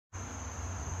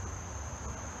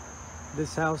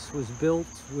This house was built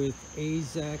with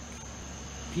AZEK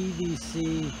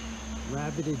PVC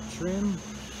rabbeted trim,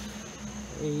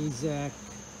 AZEK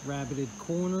rabbeted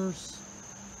corners,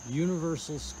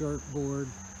 universal skirt board,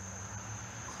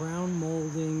 crown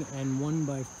molding, and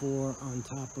 1x4 on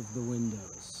top of the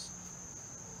windows.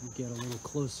 You get a little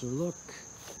closer look,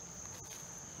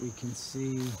 we can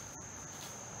see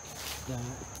that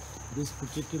this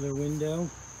particular window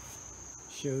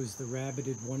shows the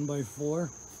rabbeted 1x4.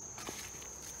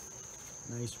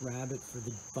 Nice rabbet for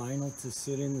the vinyl to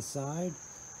sit in the side.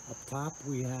 Up top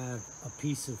we have a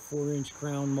piece of 4-inch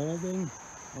crown molding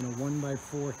and a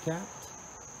 1x4 capped.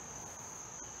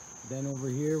 Then over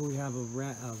here we have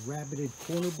a rabbeted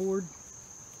corner board.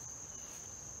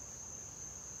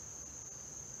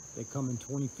 They come in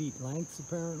 20 feet lengths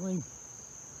apparently.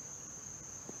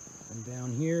 And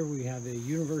down here we have a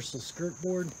universal skirt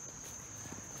board.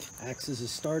 Acts as a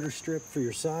starter strip for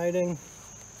your siding.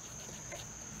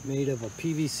 Made of a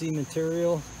PVC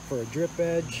material for a drip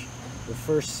edge. The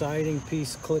first siding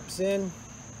piece clips in,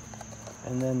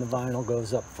 and then the vinyl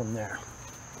goes up from there.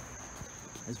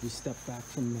 As we step back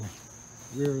from the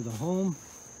rear of the home,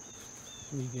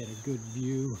 we get a good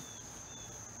view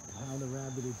of how the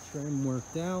rabbeted trim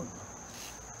worked out.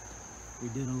 We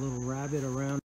did a little rabbet around